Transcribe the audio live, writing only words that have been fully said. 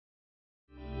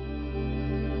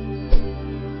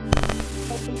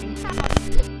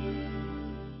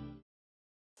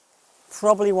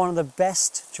Probably one of the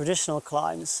best traditional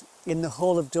climbs in the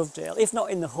whole of Dovedale, if not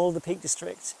in the whole of the Peak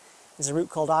District, is a route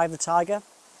called Eye of the Tiger,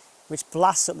 which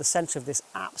blasts up the centre of this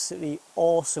absolutely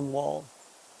awesome wall.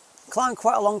 Climbed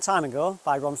quite a long time ago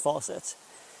by Fawcett.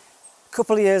 A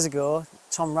couple of years ago,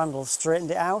 Tom Randall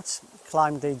straightened it out,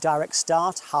 climbed the direct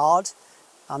start hard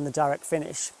and the direct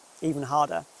finish even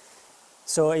harder.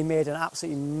 So he made an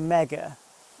absolutely mega,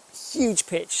 huge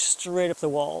pitch straight up the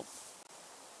wall.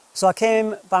 So I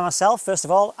came by myself, first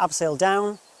of all, abseil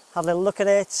down, had a little look at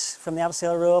it from the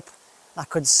abseil rope. I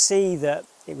could see that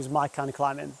it was my kind of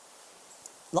climbing.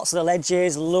 Lots of little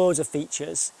edges, loads of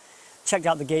features. Checked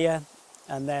out the gear,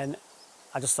 and then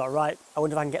I just thought, right, I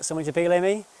wonder if I can get somebody to belay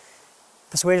me.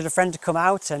 Persuaded a friend to come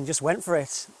out and just went for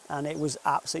it, and it was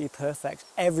absolutely perfect.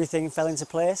 Everything fell into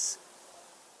place.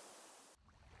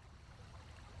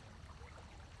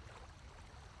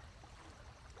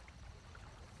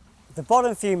 The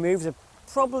bottom few moves are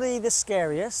probably the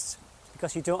scariest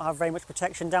because you don't have very much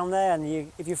protection down there,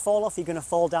 and if you fall off, you're going to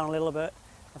fall down a little bit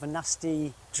of a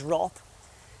nasty drop.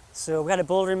 So we had a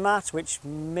bouldering mat, which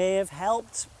may have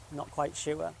helped, not quite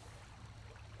sure.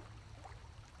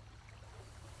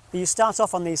 But you start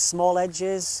off on these small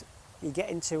edges, you get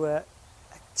into a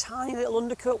tiny little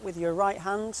undercut with your right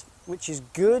hand, which is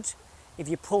good if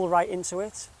you pull right into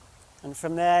it. And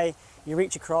from there, you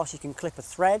reach across, you can clip a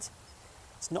thread.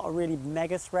 It's not a really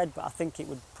mega thread, but I think it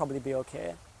would probably be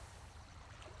okay.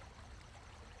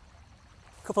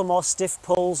 A couple more stiff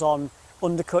pulls on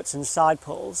undercuts and side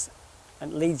pulls,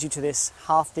 and it leads you to this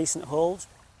half decent hold.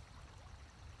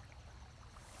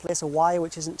 Place a wire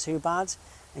which isn't too bad,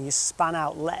 and you span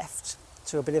out left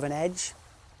to a bit of an edge.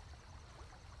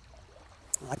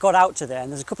 I got out to there,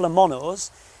 and there's a couple of monos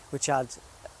which I'd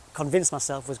convinced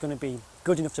myself was going to be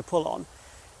good enough to pull on.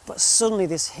 But suddenly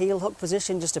this heel hook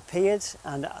position just appeared,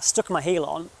 and I stuck my heel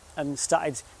on and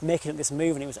started making this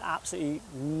move, and it was absolutely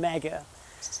mega,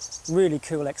 really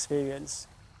cool experience.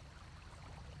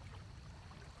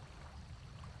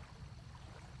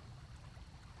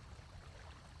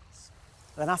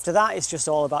 Then after that, it's just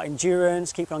all about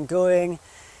endurance, keep on going,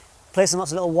 placing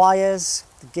lots of little wires.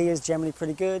 The gear's generally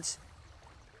pretty good.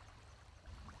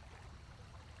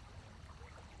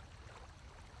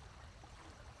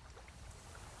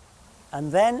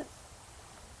 And then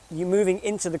you're moving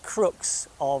into the crux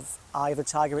of Eye of the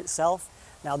Tiger itself.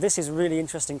 Now this is really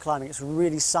interesting climbing. It's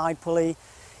really side pulley.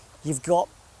 You've got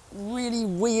really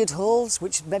weird holds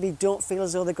which maybe don't feel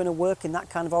as though they're going to work in that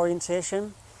kind of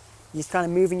orientation. You're kind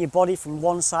of moving your body from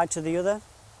one side to the other.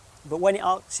 But when it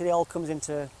actually all comes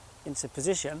into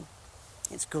position,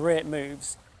 it's great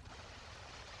moves.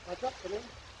 I dropped them in.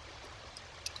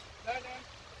 No.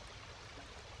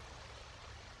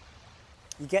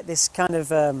 You get this kind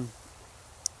of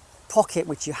pocket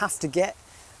which you have to get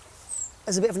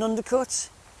as a bit of an undercut,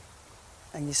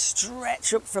 and you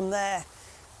stretch up from there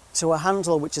to a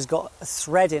handle which has got a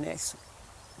thread in it.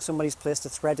 Somebody's placed a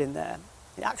thread in there.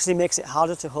 It actually makes it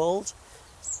harder to hold,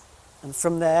 and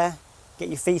from there get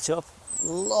your feet up,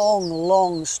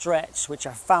 long stretch, which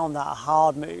I found that a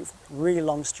hard move, really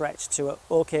long stretch to an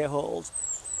okay hold,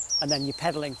 and then you're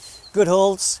pedaling. Good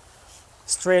holds,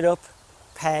 straight up,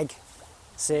 peg,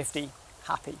 safety,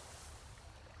 happy.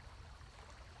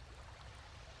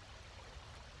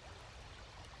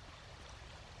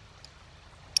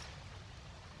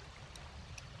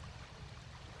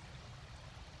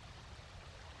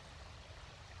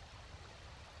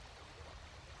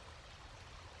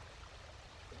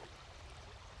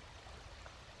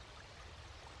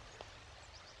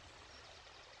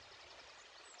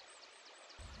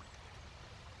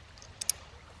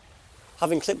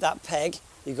 Having clipped that peg,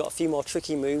 you've got a few more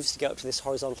tricky moves to get up to this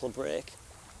horizontal break.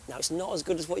 Now it's not as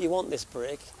good as what you want, this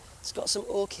break. It's got some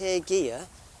okay gear,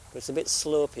 but it's a bit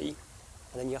slopey,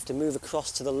 and then you have to move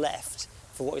across to the left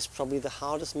for what is probably the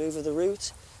hardest move of the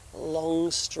route. A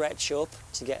long stretch up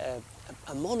to get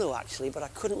a mono actually, but I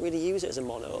couldn't really use it as a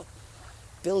mono.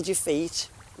 Build your feet,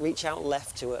 reach out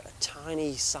left to a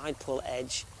tiny side pull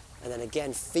edge, and then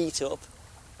again feet up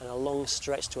and a long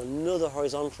stretch to another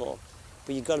horizontal.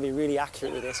 But you've got to be really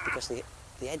accurate with this because the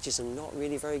edges are not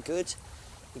really very good.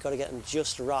 You've got to get them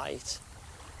just right.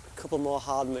 A couple more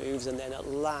hard moves, and then at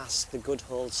last the good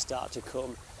holds start to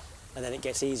come, and then it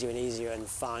gets easier and easier, and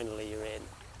finally you're in.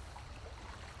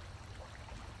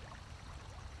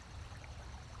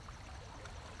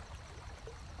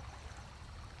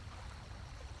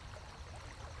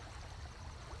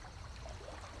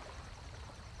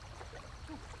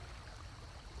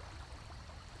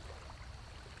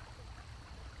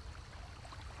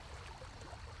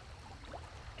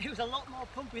 It was a lot more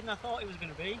pumpy than I thought it was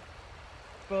going to be.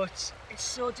 but it's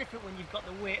so different when you've got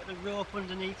the weight of the rope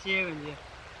underneath you and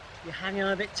you're hanging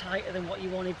on a bit tighter than what you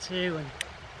wanted to, and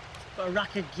got a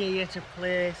rack of gear to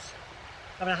place.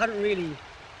 I mean, I hadn't really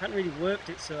worked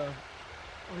it, so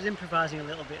I was improvising a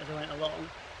little bit as I went along.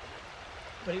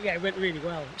 But yeah, it went really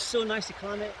well. It's so nice to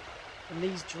climb it in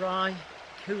these dry,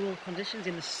 cool conditions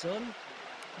in the sun.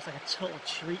 It's like a total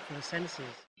treat for the senses.